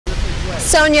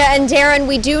Sonia and Darren,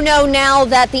 we do know now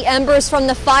that the embers from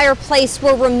the fireplace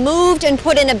were removed and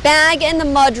put in a bag in the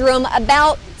mudroom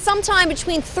about sometime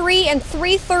between 3 and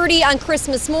 3:30 on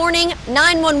Christmas morning.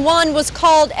 911 was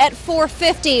called at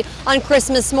 4:50 on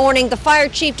Christmas morning. The fire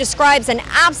chief describes an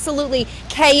absolutely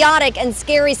chaotic and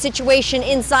scary situation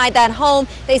inside that home.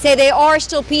 They say they are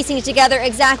still piecing together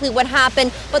exactly what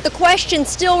happened, but the question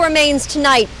still remains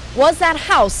tonight: was that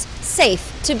house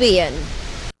safe to be in?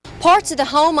 Parts of the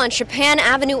home on Chapin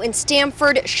Avenue in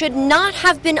Stamford should not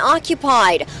have been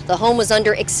occupied. The home was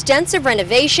under extensive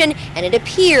renovation, and it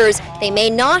appears they may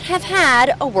not have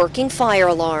had a working fire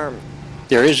alarm.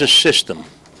 There is a system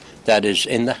that is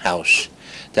in the house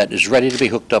that is ready to be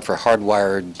hooked up for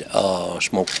hardwired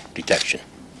smoke detection,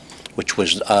 which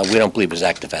was we don't believe was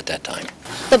active at that time.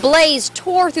 The blaze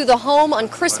tore through the home on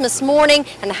Christmas morning,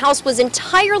 and the house was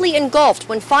entirely engulfed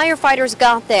when firefighters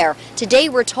got there. Today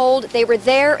we're told they were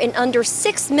there in under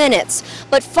 6 minutes,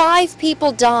 but 5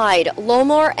 people died.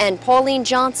 Lomar and Pauline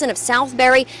Johnson of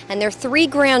Southbury and their 3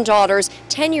 granddaughters,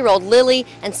 10-year-old Lily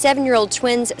and 7-year-old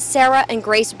twins Sarah and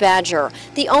Grace Badger.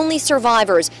 The only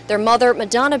survivors, their mother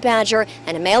Madonna Badger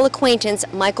and a male acquaintance,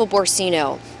 Michael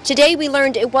Borsino. Today we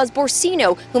learned it was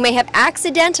Borsino who may have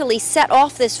accidentally set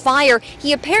off this fire.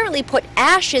 He apparently put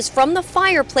ashes from the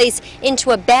fireplace into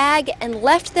a bag and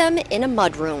left them in a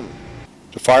mudroom.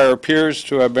 The fire appears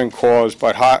to have been caused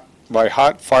by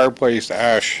hot fireplace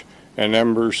ash and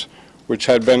embers which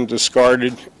had been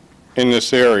discarded in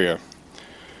this area.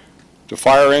 The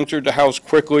fire entered the house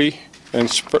quickly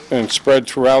and spread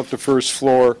throughout the first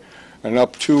floor and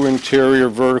up 2 interior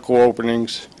vertical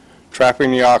openings,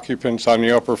 trapping the occupants on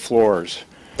the upper floors.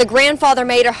 The grandfather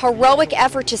made a heroic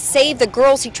effort to save the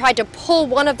girls. He tried to pull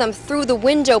one of them through the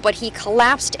window, but he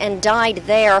collapsed and died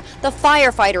there. The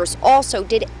firefighters also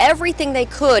did everything they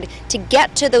could to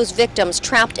get to those victims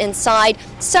trapped inside.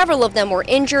 Several of them were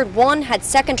injured. One had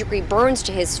second-degree burns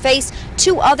to his face.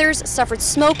 2 others suffered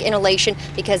smoke inhalation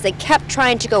because they kept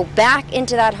trying to go back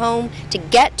into that home to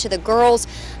get to the girls.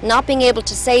 Not being able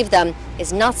to save them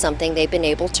is not something they've been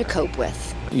able to cope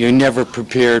with. You're never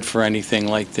prepared for anything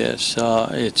like this.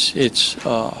 It's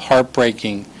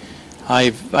heartbreaking.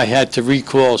 I had to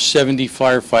recall 70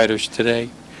 firefighters today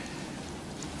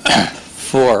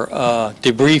for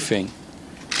debriefing,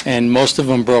 and most of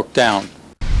them broke down.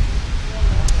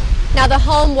 Now, the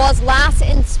home was last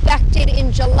inspected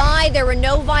in July. There were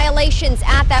no violations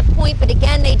at that point, but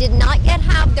again, they did not yet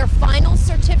have their final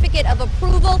certificate of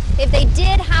approval. If they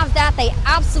did have that, they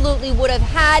absolutely would have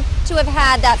had to have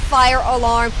had that fire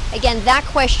alarm. Again, that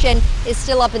question is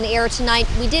still up in the air tonight.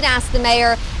 We did ask the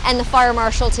mayor and the fire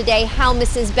marshal today how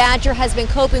Mrs. Badger has been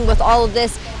coping with all of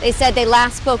this. They said they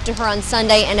last spoke to her on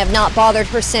Sunday and have not bothered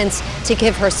her since to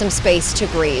give her some space to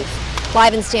grieve.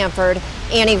 Live in Stamford,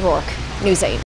 Annie Rourke, News 8.